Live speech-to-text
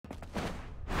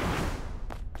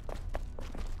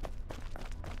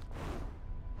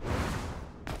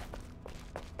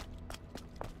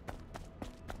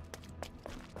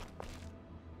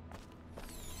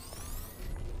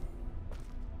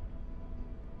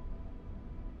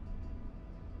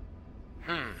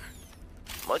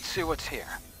Let's see what's here.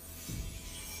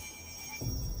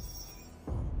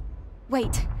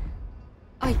 Wait.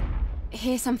 I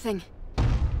hear something.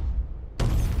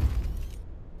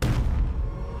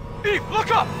 Eve,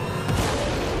 look up!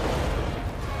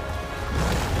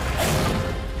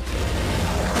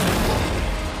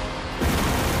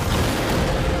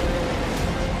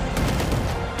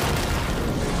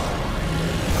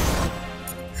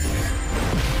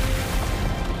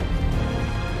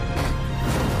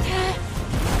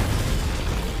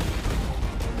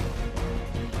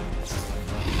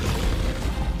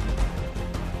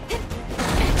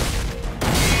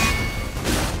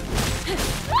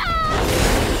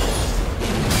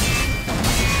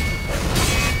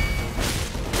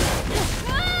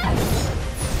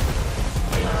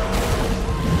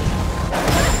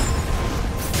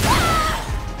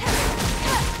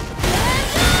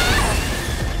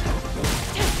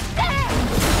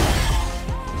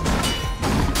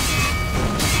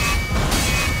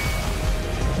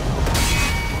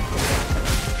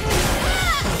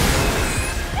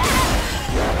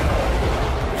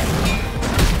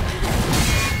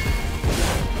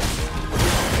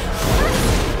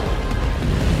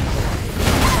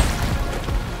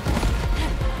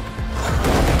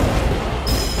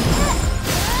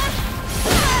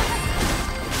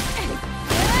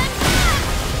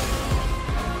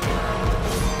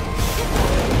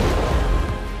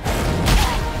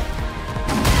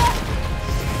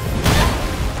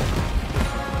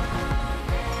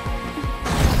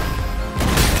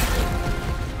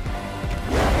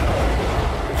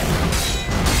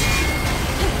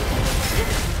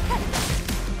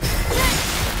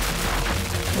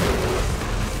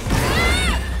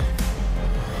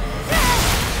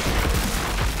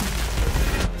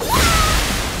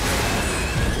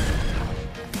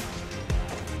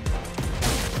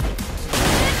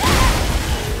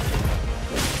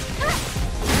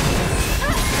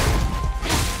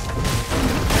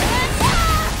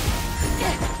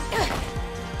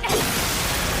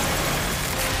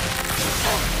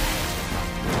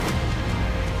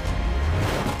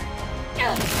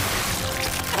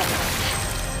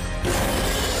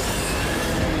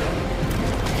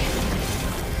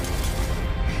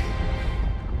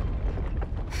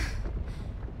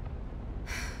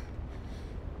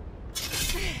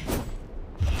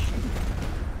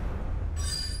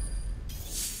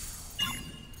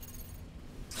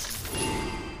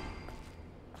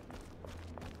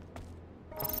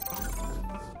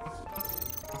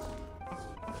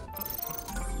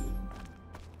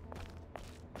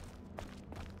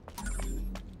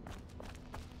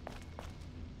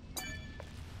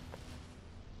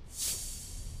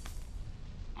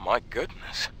 My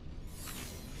goodness.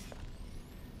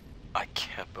 I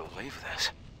can't believe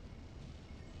this.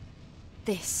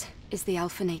 This is the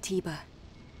Alpha Natiba.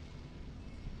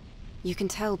 You can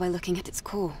tell by looking at its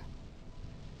core.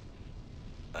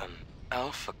 An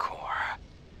Alpha Core.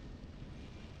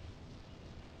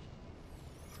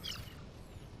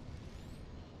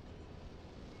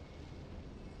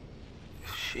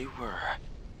 If she were...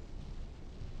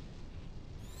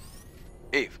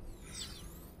 Eve.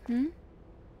 Hmm?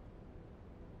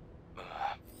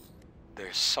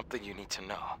 There's something you need to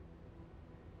know.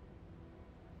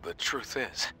 The truth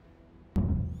is...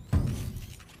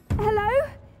 Hello?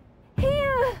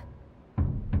 Here!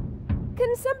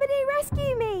 Can somebody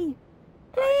rescue me?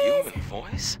 A Please? human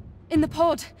voice? In the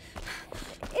pod!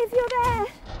 If you're there,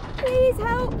 please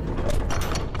help!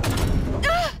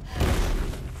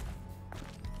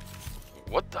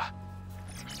 What the?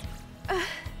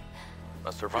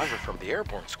 A survivor from the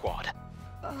airborne squad.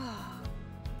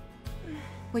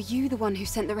 Were you the one who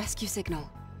sent the rescue signal?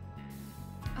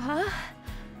 Huh?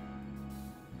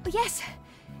 Yes.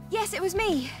 Yes, it was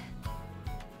me.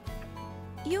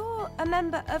 You're a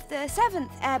member of the 7th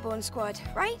Airborne Squad,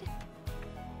 right?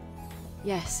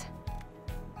 Yes.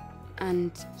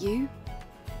 And you?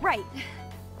 Right.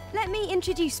 Let me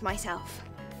introduce myself.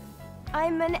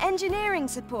 I'm an engineering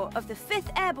support of the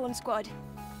 5th Airborne Squad.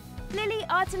 Lily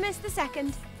Artemis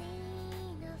II.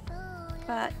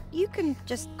 But you can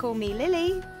just call me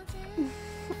Lily.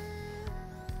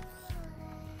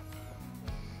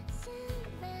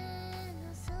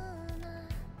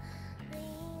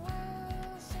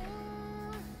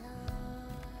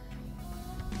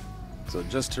 So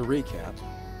just to recap,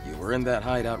 you were in that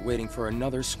hideout waiting for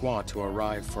another squad to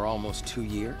arrive for almost 2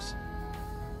 years?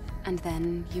 And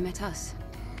then you met us.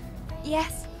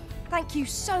 Yes. Thank you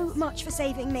so much for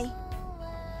saving me.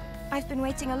 I've been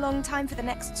waiting a long time for the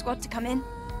next squad to come in.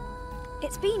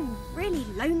 It's been really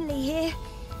lonely here.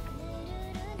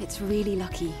 It's really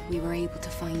lucky we were able to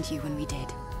find you when we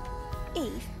did.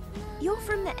 Eve, You're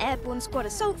from the Airborne Squad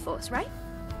Assault Force, right?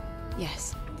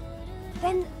 Yes.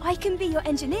 Then I can be your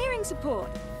engineering support.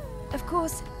 Of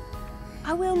course,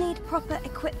 I will need proper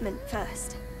equipment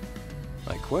first.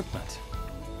 Equipment?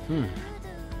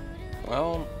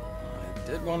 Well, I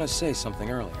did want to say something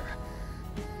earlier.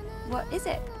 What is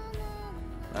it?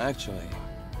 Actually,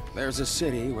 there's a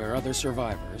city where other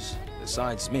survivors,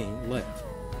 besides me, live.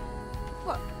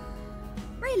 What?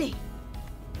 Really?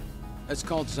 It's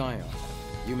called Zion,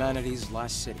 humanity's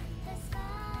last city.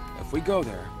 If we go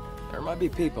there, there might be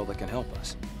people that can help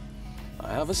us.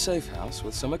 I have a safe house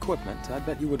with some equipment I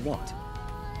bet you would want.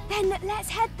 Then let's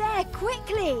head there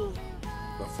quickly!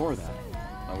 Before that,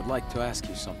 I would like to ask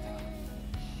you something.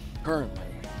 Currently,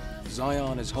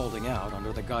 Zion is holding out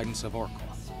under the guidance of Oracle,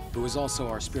 who is also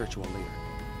our spiritual leader.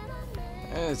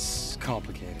 It's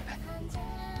complicated.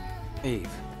 Eve,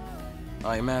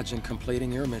 I imagine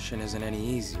completing your mission isn't any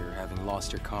easier having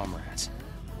lost your comrades.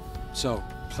 So,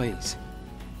 please,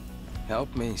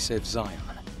 help me save Zion.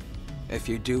 If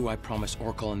you do, I promise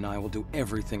Oracle and I will do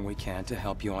everything we can to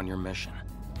help you on your mission.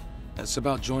 It's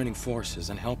about joining forces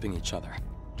and helping each other,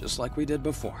 just like we did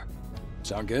before.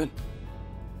 Sound good?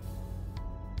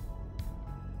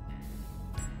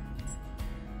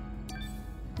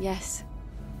 Yes.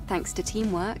 Thanks to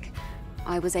teamwork,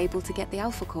 I was able to get the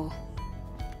Alpha Core.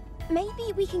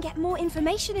 Maybe we can get more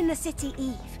information in the city,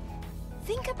 Eve.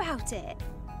 Think about it.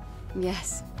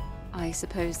 Yes. I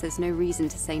suppose there's no reason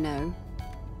to say no.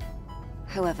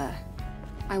 However,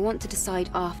 I want to decide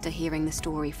after hearing the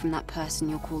story from that person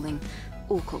you're calling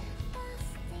Oracle.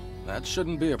 That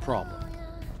shouldn't be a problem.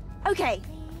 Okay,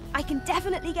 I can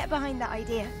definitely get behind that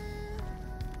idea.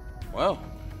 Well,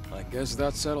 I guess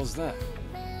that settles that.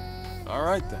 All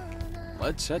right then,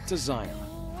 let's head to Zion.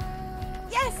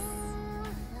 Yes!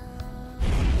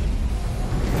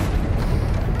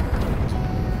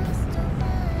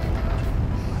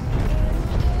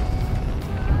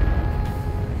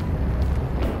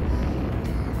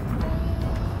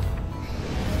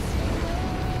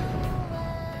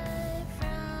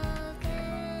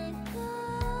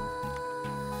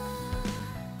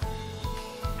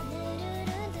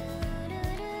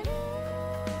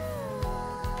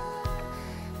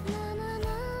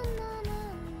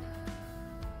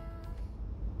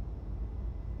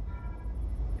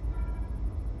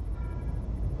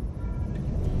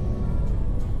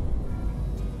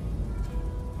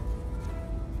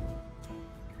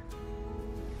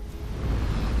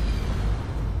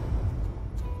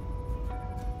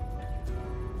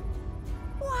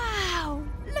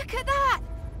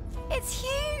 It's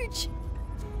huge!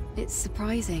 It's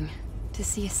surprising to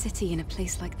see a city in a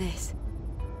place like this.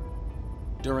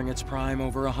 During its prime,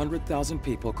 over 100,000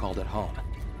 people called it home.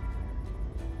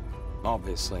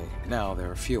 Obviously, now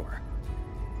there are fewer.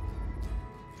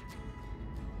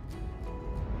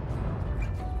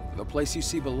 The place you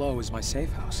see below is my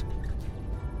safe house.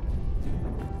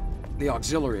 The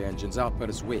auxiliary engine's output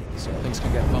is weak, so things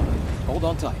can get bumpy. Hold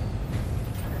on tight.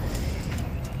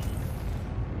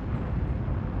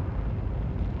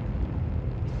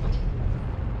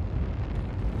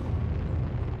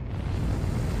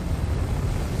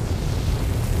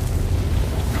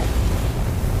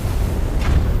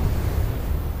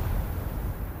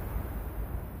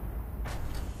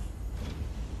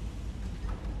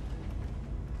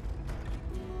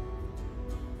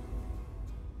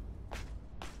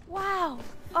 Wow,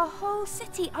 a whole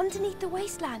city underneath the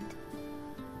wasteland.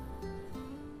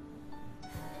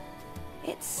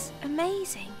 It's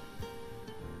amazing.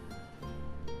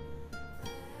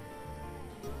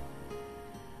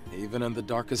 Even in the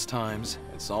darkest times,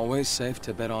 it's always safe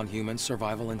to bet on human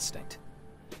survival instinct.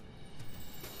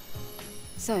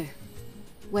 So,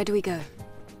 where do we go?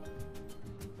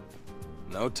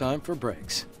 No time for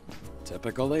breaks.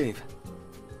 Typical Eve.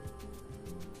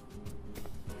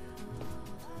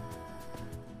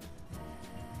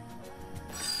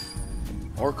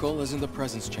 Oracle is in the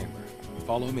presence chamber.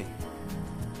 Follow me.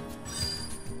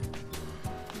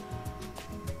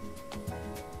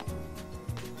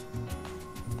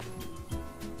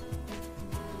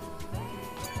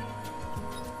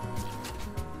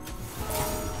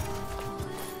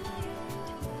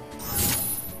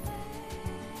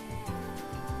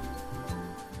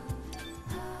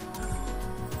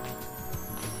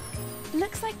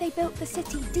 Looks like they built the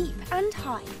city deep and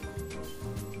high.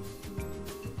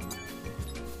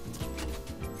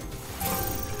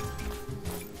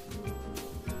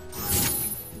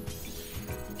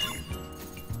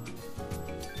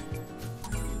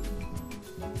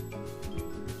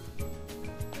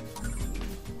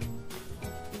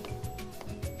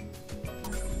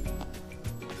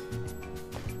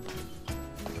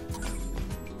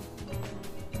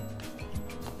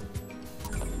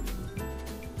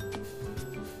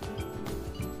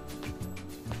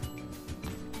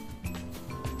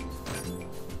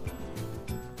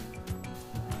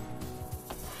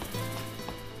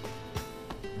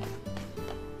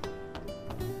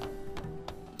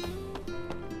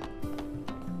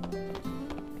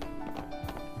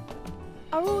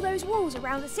 Are all those walls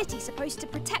around the city supposed to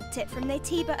protect it from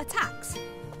Naytiba attacks?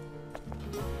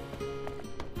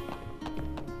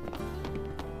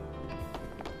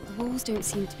 The walls don't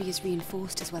seem to be as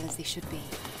reinforced as well as they should be.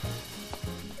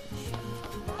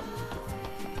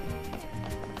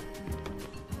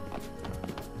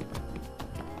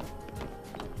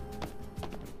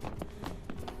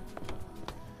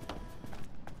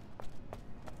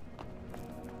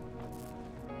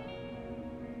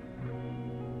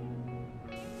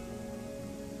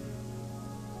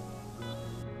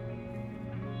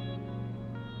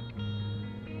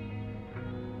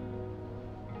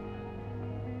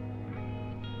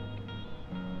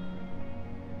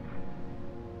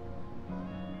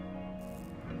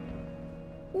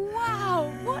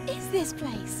 Wow, what is this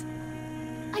place?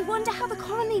 I wonder how the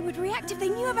colony would react if they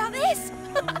knew about this!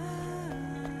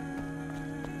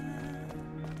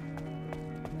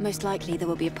 Most likely there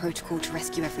will be a protocol to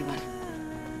rescue everyone.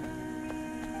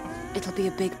 It'll be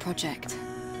a big project.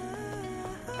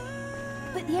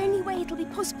 But the only way it'll be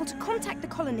possible to contact the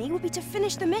colony will be to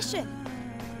finish the mission.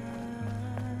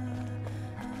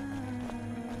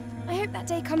 I hope that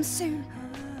day comes soon.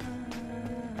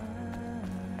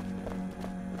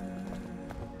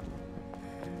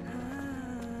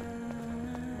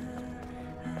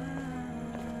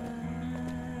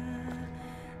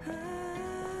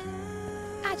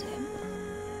 Adam,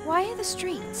 why are the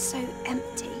streets so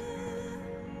empty?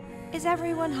 Is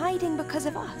everyone hiding because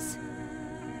of us?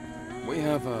 We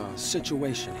have a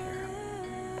situation here.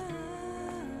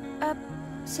 A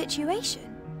situation?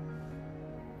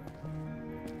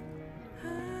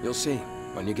 You'll see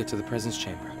when you get to the presence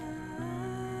chamber.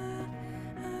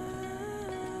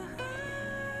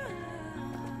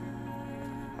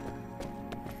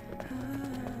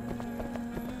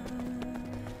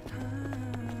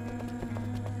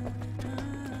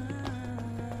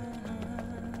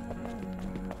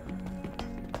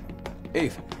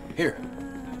 Eve, here.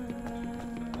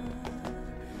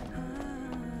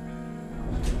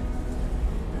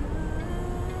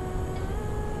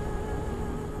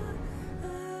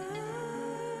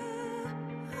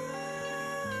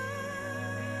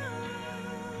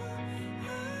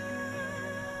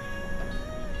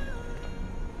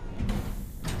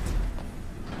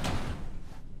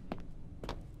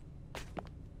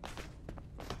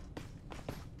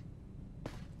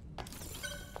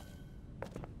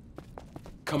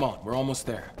 Come on, we're almost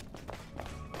there.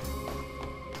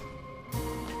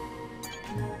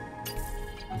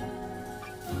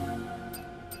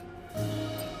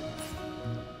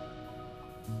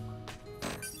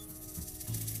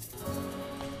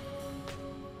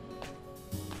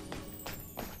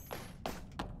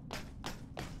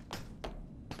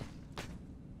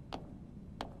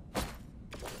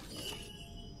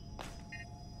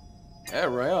 Hey,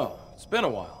 Rael, it's been a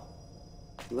while.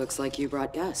 Looks like you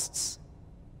brought guests.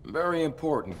 Very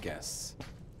important guests.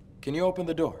 Can you open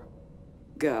the door?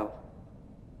 Go.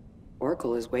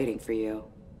 Oracle is waiting for you.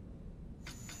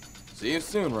 See you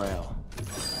soon, Rael.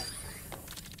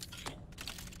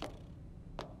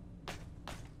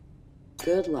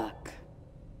 Good luck.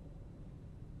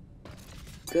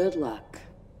 Good luck.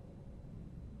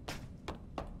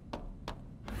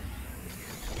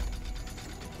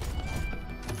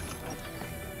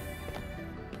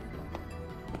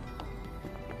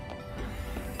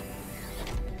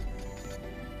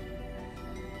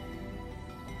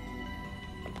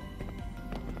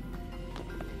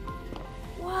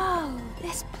 Whoa,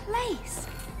 this place!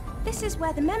 This is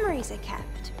where the memories are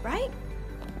kept, right?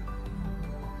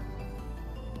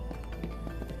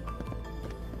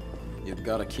 You've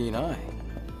got a keen eye.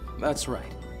 That's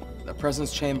right. The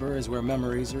presence chamber is where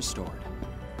memories are stored.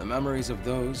 The memories of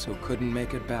those who couldn't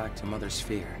make it back to Mother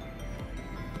Sphere.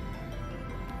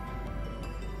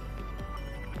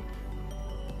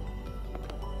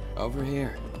 Over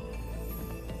here.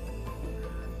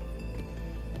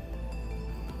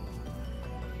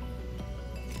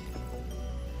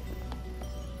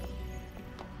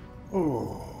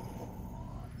 Oh.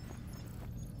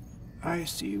 I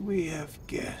see we have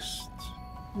guests.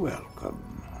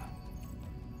 Welcome.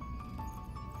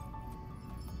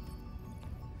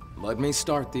 Let me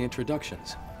start the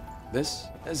introductions. This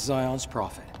is Zion's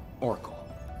prophet, Oracle.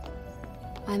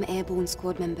 I'm Airborne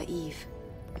Squad Member Eve.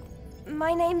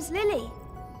 My name's Lily.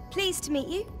 Pleased to meet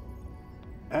you.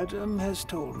 Adam has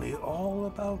told me all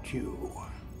about you.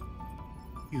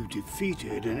 You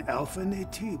defeated an Alpha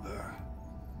Naytiba.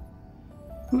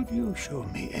 Could you show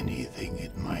me anything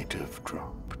it might have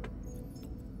dropped?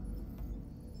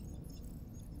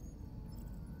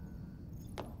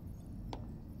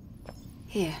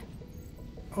 Here.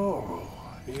 Oh,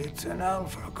 it's an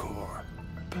Alpha core.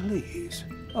 Please,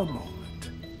 a moment.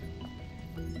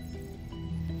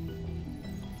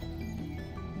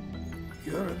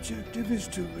 Your objective is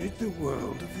to rid the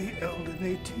world of the Elder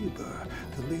Naytiba,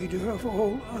 the leader of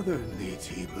all other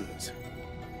Naytibas.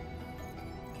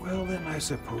 Well, then I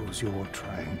suppose you're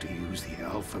trying to use the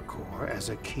Alpha Core as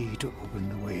a key to open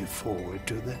the way forward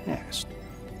to the nest.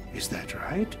 Is that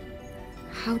right?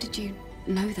 How did you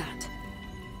know that?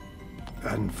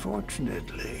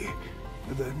 Unfortunately,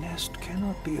 the nest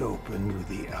cannot be opened with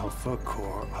the Alpha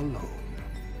Core alone.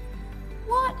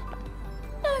 What?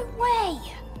 No way!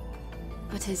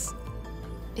 But is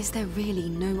there really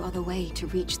no other way to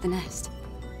reach the nest?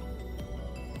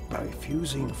 By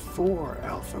fusing 4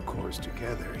 Alpha Cores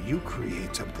together, you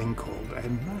create something called a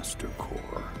Master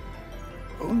Core.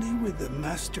 Only with the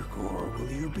Master Core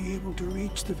will you be able to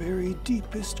reach the very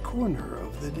deepest corner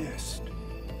of the nest.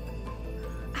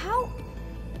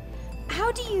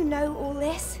 How do you know all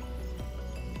this?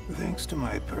 Thanks to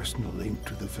my personal link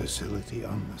to the facility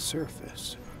on the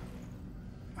surface.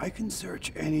 I can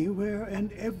search anywhere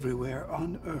and everywhere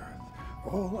on Earth.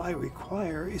 All I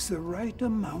require is the right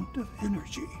amount of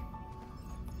energy.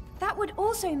 That would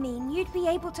also mean you'd be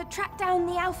able to track down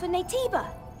the Alpha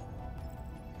Naytiba.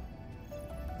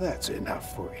 That's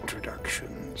enough for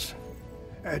introductions.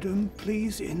 Adam,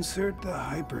 please insert the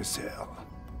hypercell.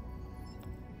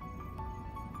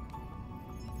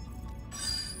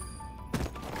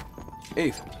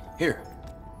 Eve, here.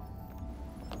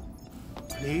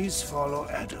 Please follow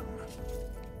Adam.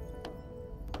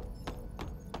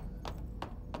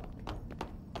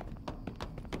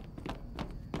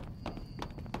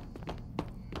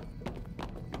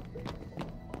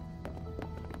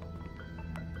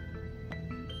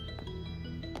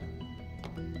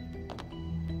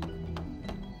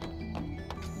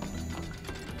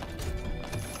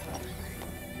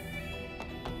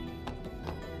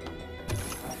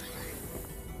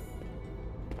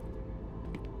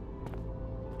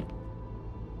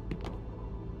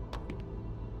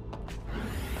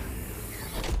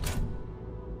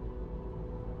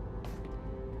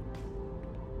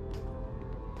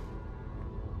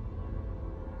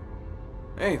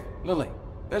 Hey, Lily,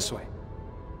 this way.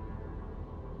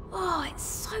 Oh, it's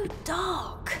so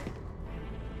dark.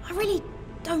 I really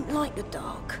don't like the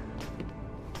dark.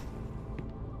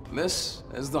 This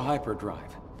is the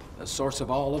hyperdrive, the source of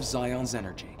all of Zion's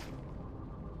energy.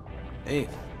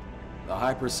 Eve, the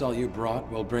hypercell you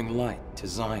brought will bring light to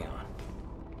Zion.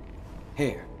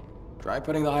 Here, try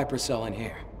putting the hypercell in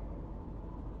here.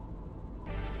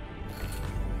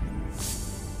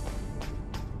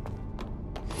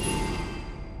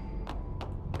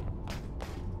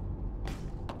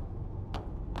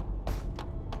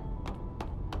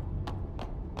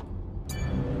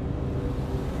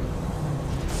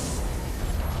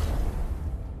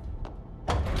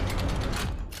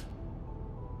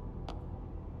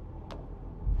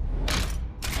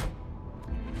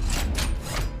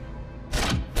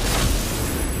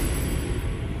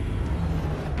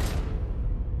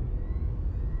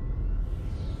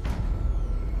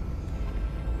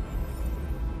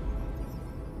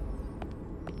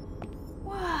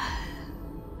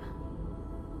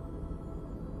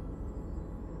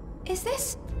 Is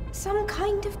this some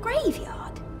kind of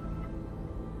graveyard?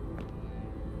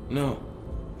 No.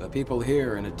 The people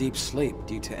here are in a deep sleep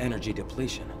due to energy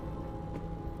depletion.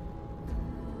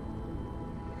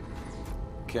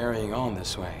 Carrying on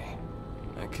this way,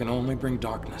 it can only bring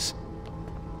darkness.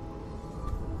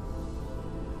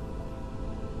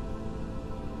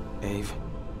 Eve,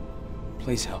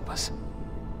 please help us.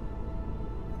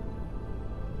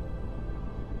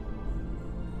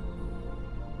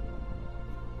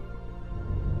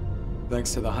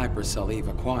 Thanks to the hypercell Eve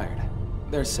acquired,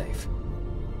 they're safe.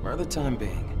 For the time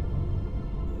being.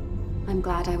 I'm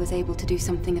glad I was able to do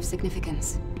something of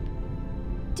significance.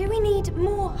 Do we need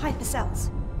more hypercells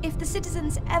if the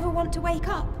citizens ever want to wake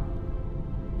up?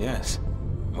 Yes.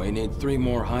 We need 3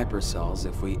 more hypercells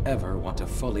if we ever want to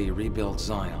fully rebuild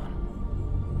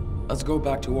Zion. Let's go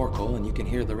back to Oracle and you can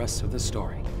hear the rest of the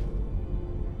story.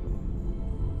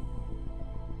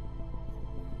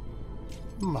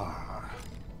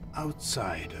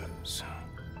 Outsiders,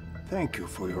 thank you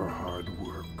for your hard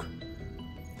work.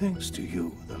 Thanks to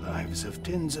you, the lives of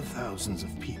tens of thousands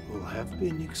of people have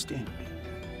been extended.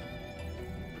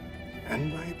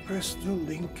 And my personal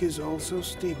link is also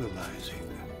stabilizing.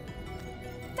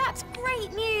 That's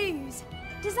great news!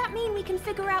 Does that mean we can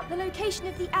figure out the location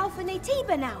of the Alpha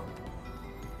Naytiba now?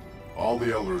 All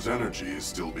the Elder's energy is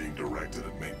still being directed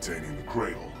at maintaining the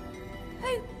cradle.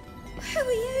 Who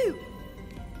are you?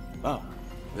 Oh,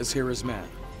 this here is Man,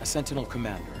 a Sentinel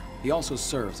commander. He also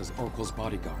serves as Oracle's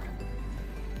bodyguard.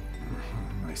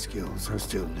 My skills are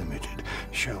still limited,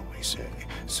 shall we say,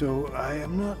 so I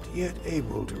am not yet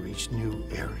able to reach new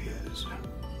areas.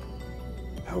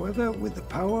 However, with the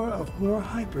power of more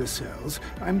hypercells,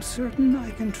 I'm certain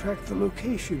I can track the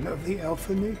location of the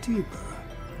Alpha Natiba.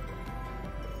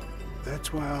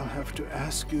 That's why I'll have to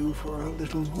ask you for a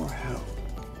little more help.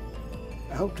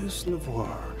 Altus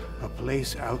Lavoir, a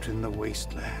place out in the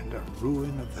wasteland, a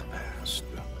ruin of the past.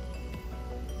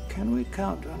 Can we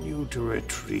count on you to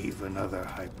retrieve another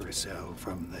hypercell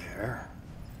from there?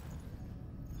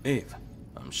 Eve,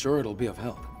 I'm sure it'll be of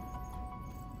help.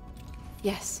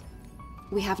 Yes.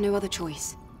 We have no other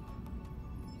choice.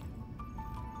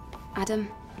 Adam,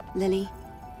 Lily,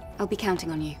 I'll be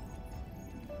counting on you.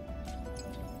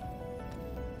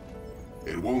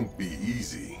 It won't be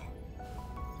easy.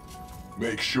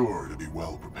 Make sure to be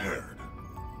well prepared.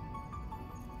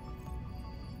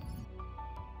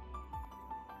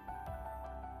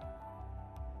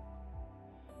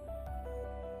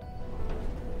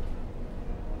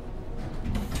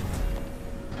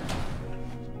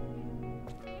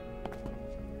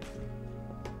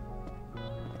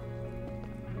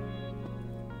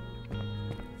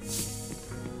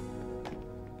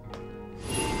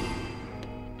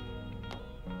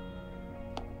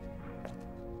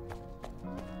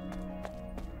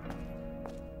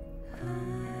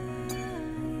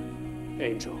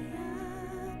 Angel,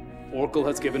 Oracle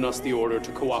has given us the order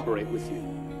to cooperate with you,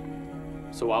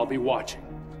 so I'll be watching.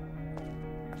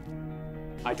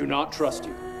 I do not trust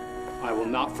you. I will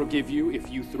not forgive you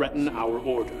if you threaten our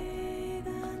order.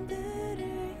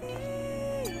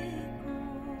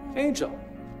 Angel,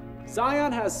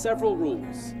 Zion has several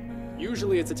rules.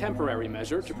 Usually it's a temporary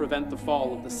measure to prevent the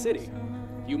fall of the city.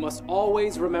 You must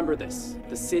always remember this.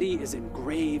 The city is in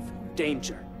grave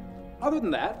danger. Other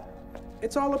than that,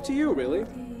 it's all up to you, really.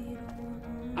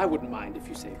 I wouldn't mind if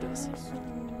you saved us.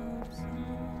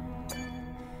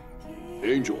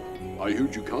 Angel, I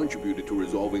heard you contributed to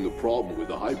resolving the problem with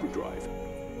the hyperdrive.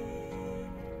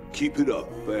 Keep it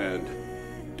up, and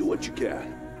do what you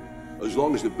can, as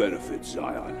long as it benefits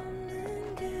Zion.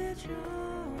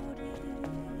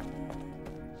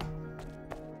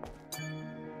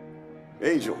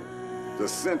 Angel, the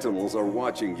Sentinels are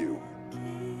watching you.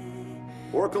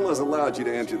 Oracle has allowed you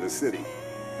to enter the city.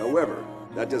 However,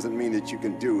 that doesn't mean that you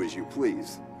can do as you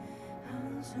please.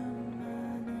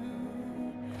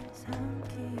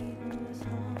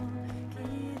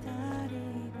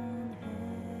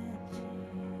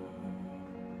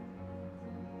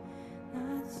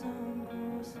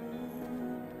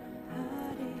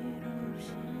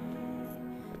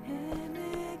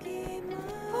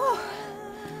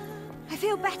 I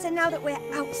feel better now that we're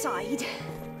outside.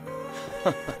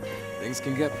 Things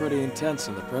can get pretty intense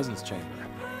in the presence chamber.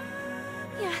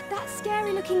 Yeah, that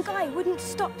scary-looking guy wouldn't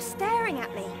stop staring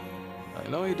at me. I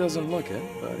know he doesn't look it,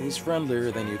 but he's friendlier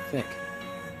than you'd think.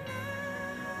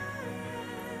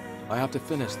 I have to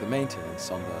finish the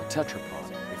maintenance on the tetrapod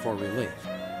before we leave.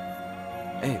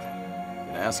 Eve, can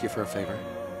I ask you for a favor?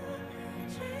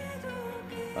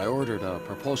 I ordered a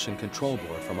propulsion control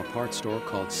board from a parts store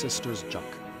called Sister's Junk.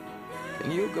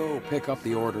 Can you go pick up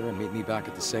the order and meet me back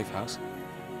at the safe house?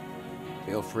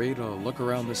 Feel free to look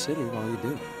around the city while you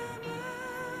do.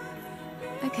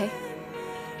 Okay.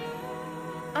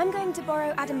 I'm going to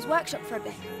borrow Adam's workshop for a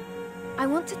bit. I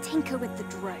want to tinker with the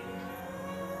drone.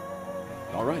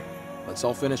 All right, let's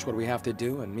all finish what we have to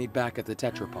do and meet back at the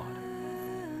tetrapod.